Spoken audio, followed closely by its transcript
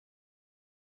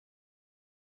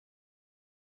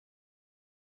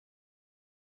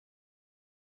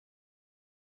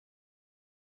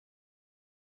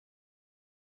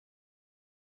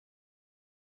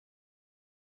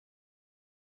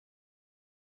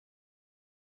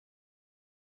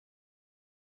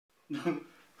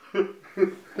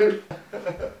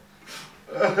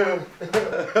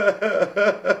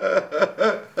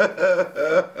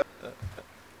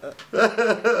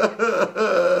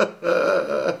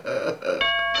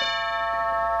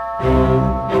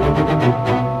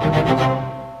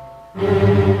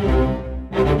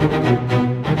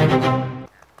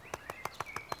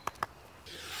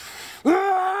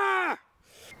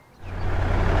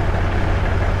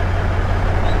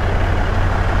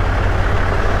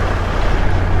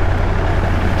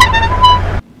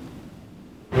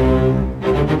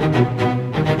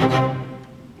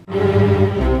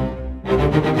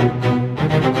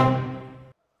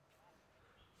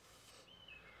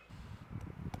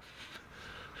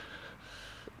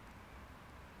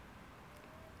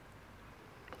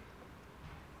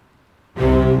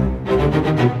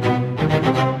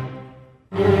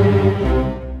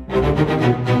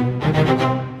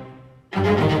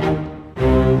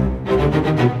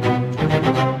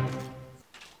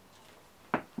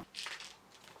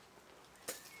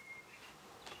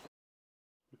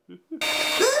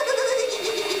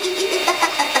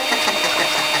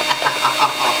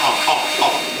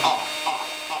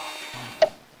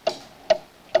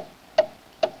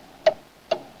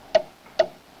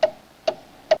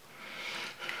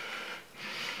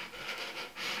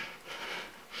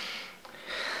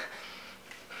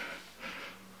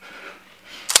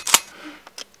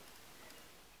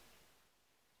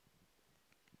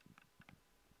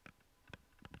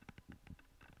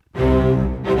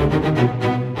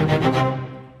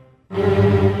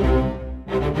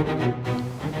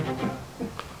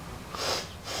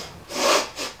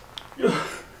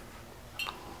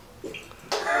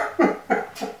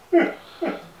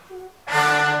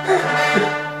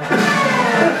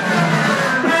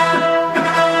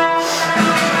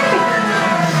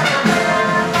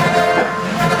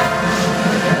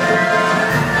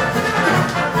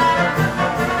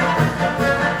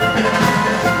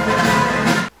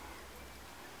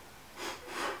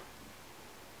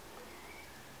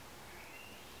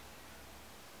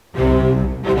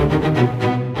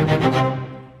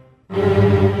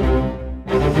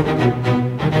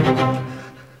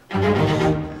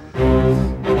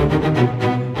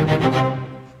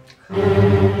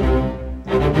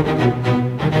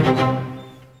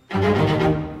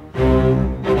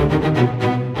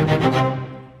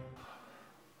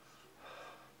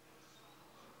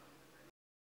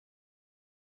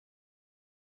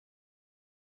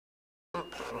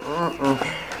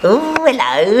Oh,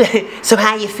 hello. So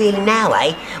how you feeling now,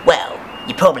 eh? Well,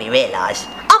 you probably realise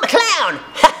I'm a clown.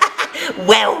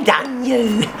 Well done,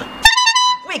 you.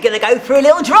 We're gonna go for a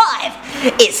little drive.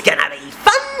 It's gonna be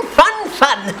fun, fun,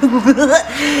 fun.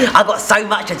 I've got so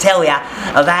much to tell you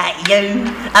about you,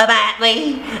 about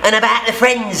me, and about the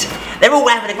friends. They're all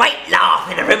having a great laugh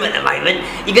in the room at the moment.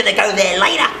 You're gonna go there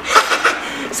later.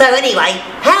 So anyway,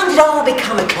 how did I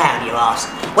become a clown, you ask?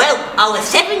 Well, I was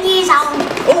 7 years old.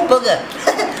 Oh, bugger.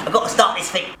 I've got to start this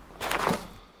thing.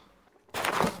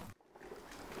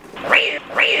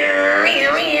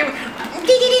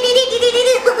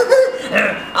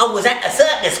 I was at a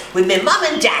circus with my mum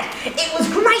and dad. It was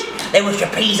great. There was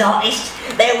trapeze artists,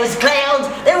 there was clowns,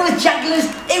 there was jugglers,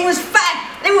 it was fab.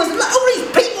 There was all these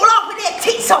people laughing their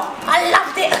tits off. I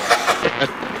loved it.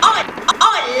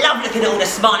 I love looking at all the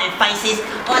smiling faces.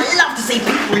 I love to see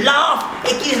people laugh.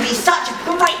 It gives me such a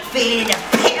great feeling in the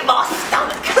pit of my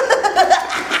stomach.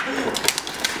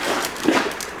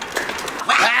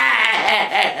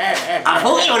 I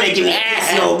thought you wanted to eat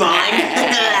this, your mind.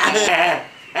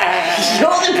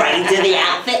 You're the brains of the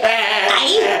outfit,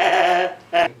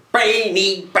 eh?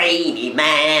 Brainy, brainy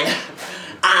man.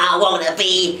 I wanna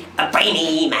be a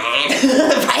brainy man.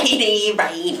 Brainy,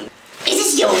 brainy. Is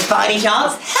this yours by any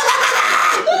chance?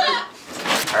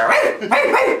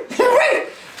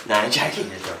 No, I'm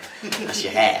joking. That's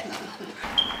your hair.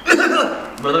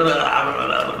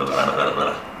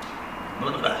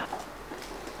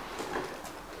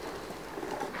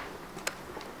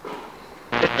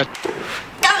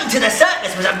 Going to the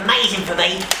circus was amazing for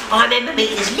me. I remember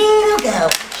meeting this little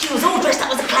girl. She was all dressed up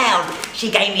as a clown.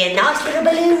 She gave me a nice little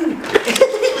balloon.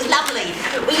 It was lovely.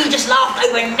 We just laughed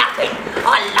over nothing.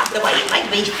 I loved the way it made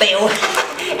me feel.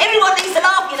 Everyone needs to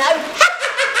laugh, you know.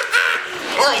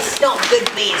 Oh, it's not good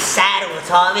being sad all the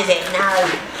time, is it? No.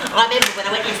 I remember when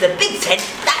I went into the big tent,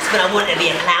 that's when I wanted to be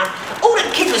a clown. All the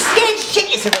kids were scared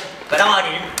shitless of them, but I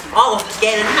didn't. I wasn't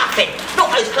scared of nothing. Not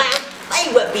those clowns. They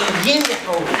were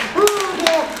beautiful. Ooh,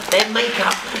 yeah. Their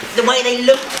makeup, the way they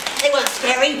looked, they weren't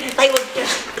scary. They were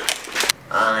just...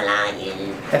 I like you.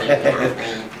 You love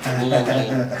me. Ooh,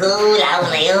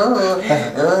 lovely, ooh,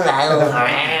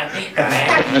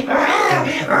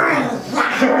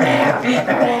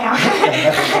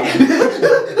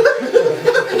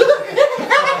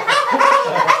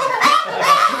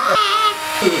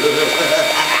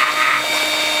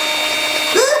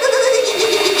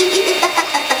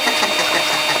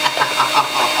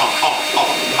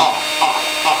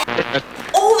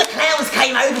 All the clowns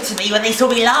came over to me when they saw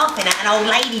me laughing at an old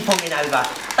lady falling over.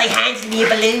 They handed me a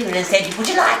balloon and said, "Would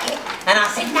you like it?" And I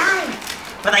said, "No."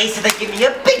 But they said they'd give me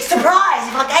a big surprise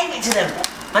if I gave it to them.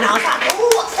 And I was like, "Oh,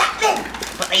 what's that then?"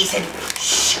 But they said,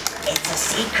 "Shh, it's a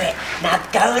secret. Now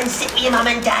go and sit with your mum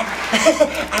and dad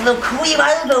and we'll call you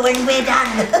over when we're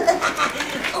done."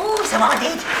 Oh, so I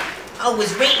did. I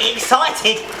was really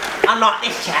excited, unlike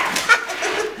this chap.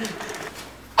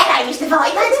 Hello, Mr.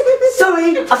 Vitamin.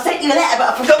 Sorry, I sent you a letter, but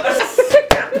I forgot to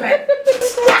snap it.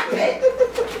 Snap it.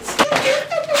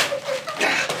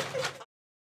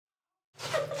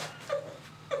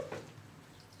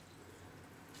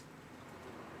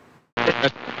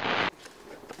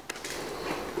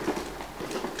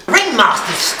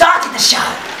 Ringmasters started the show.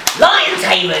 Lion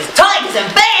tamers, tigers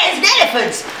and bears and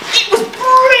elephants. It was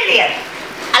brilliant.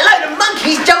 A load of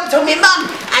monkeys jumped on my mum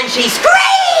and she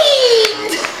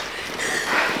screamed.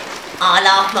 I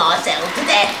laughed myself to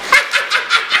death.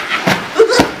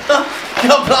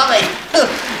 God blimey.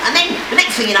 And then, the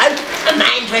next thing you know, a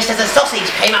man dressed as a sausage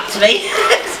came up to me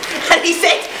and he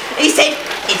said,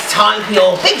 "It's time for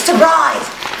your big surprise."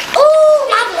 Ooh,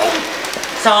 lovely.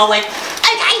 So I went,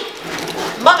 "Okay."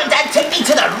 Mum and Dad took me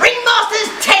to the Ringmaster's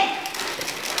tent.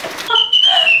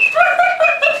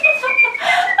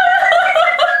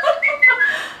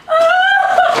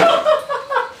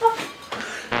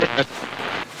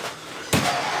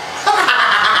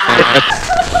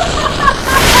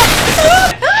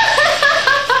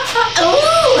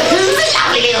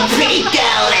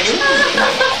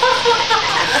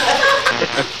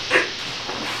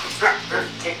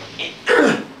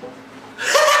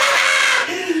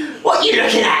 What are you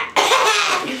looking at?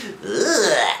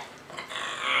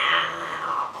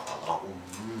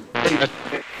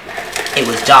 It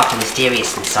was dark and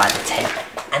mysterious inside the tent,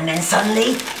 and then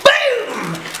suddenly,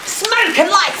 boom! Smoke and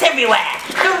lights everywhere!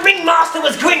 The ringmaster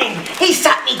was grinning. He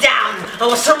sat me down. I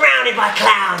was surrounded by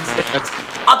clowns.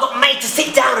 I got made to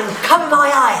sit down and cover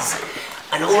my eyes.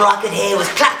 And all I could hear was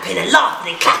clapping and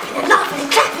laughing and clapping and laughing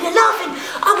and clapping and laughing.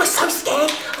 I was so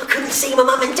scared I couldn't see my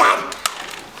mum and dad.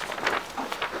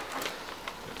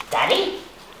 Daddy?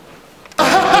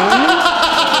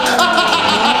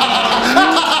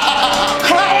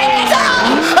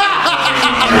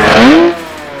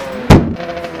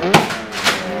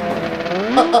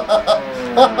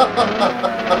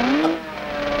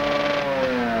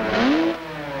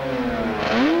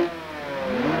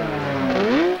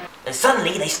 And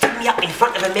suddenly they stood me up in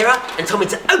front of a mirror and told me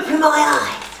to open my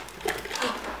eyes.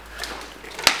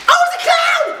 I was a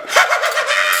clown!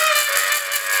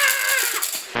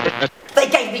 They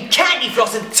gave me candy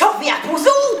floss and toffee apples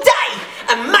all day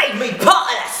and made me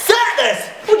part of the circus.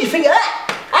 What do you think of that,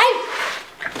 eh?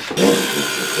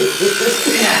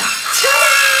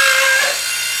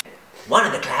 One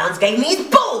of the clowns gave me his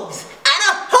balls and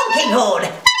a honking horn.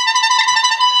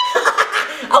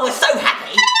 I was so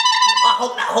happy, I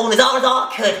honked that horn as hard as I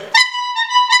could.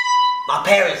 My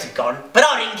parents had gone, but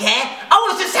I didn't care. I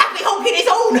was just happy honking his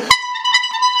horn.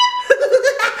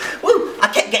 Woo, I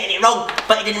kept getting it wrong,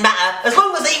 but it didn't matter, as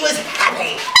long as he was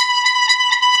happy.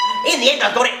 In the end,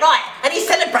 I got it right, and he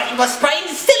celebrated by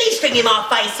spraying silly string in my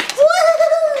face.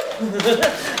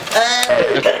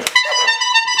 Good.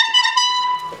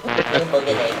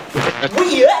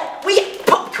 We ate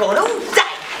popcorn all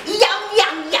day. Yum,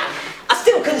 yum, yum. I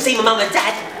still couldn't see my mum and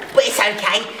dad, but it's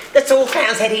okay. The tall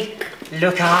clown's headed.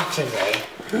 Look after me.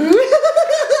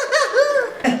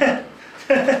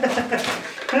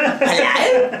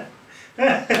 Hello?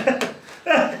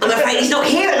 I'm afraid he's not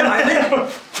here at the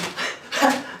moment.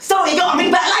 Sorry, you got to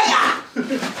ring back later.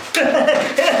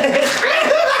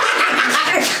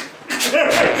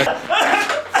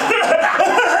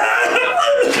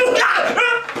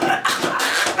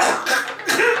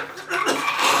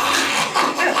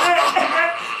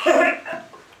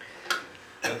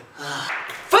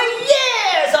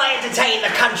 The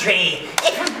country.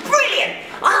 It was brilliant.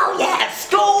 Oh yeah, at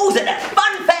schools and at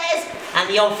fun fairs and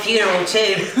the old funeral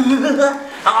too.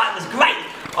 Oh, it was great.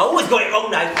 I always got it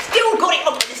wrong though. Still got it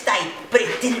wrong to this day, but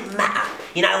it didn't matter.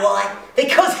 You know why?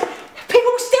 Because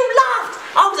people still laughed.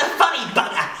 I was a funny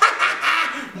bugger.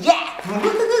 Yeah.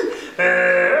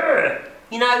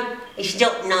 You know, it's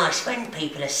not nice when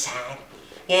people are sad.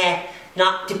 Yeah,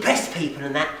 like depressed people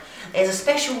and that. There's a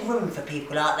special room for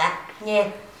people like that.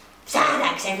 Yeah. Sad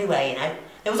acts everywhere, you know.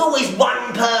 There was always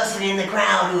one person in the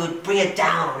crowd who would bring it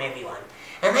down on everyone.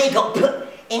 And they got put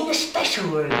in the special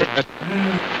room.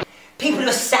 People who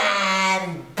are sad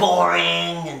and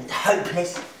boring and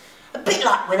hopeless. A bit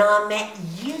like when I met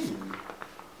you.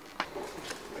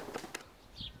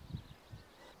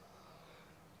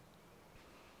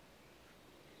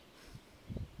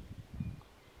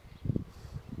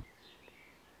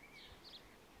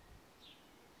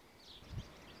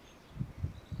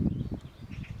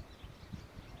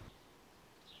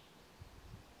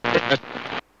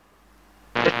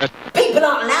 People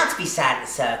aren't allowed to be sad at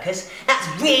the circus. That's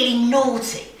really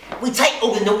naughty. We take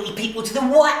all the naughty people to the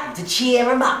white room to cheer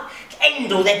them up, to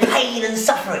end all their pain and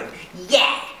suffering.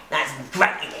 Yeah, that's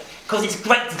great, isn't it? Because it's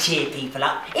great to cheer people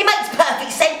up. It makes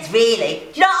perfect sense, really.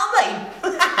 Do you know what I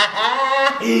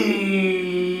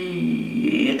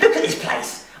mean? Look at this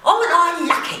place. Aren't I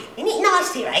lucky? Isn't it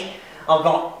nice here, eh? I've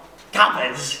got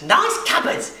cupboards, nice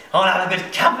cupboards. I have a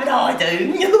good cupboard, I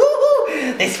do.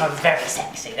 This one's very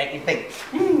sexy, don't you think?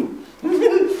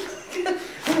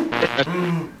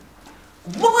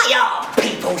 Why are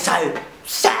people so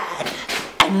sad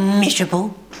and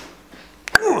miserable?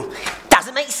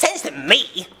 Doesn't make sense to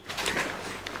me.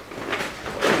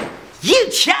 You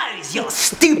chose your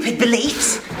stupid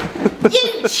beliefs.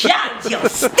 You chose your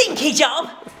stinky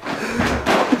job.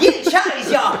 You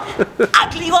chose your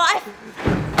ugly wife.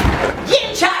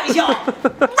 You chose your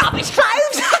rubbish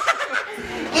clothes.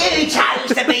 You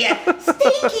chose to be a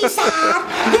stinky, sad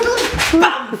little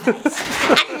bum face.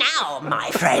 And now, my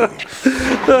friend,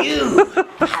 you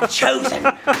have chosen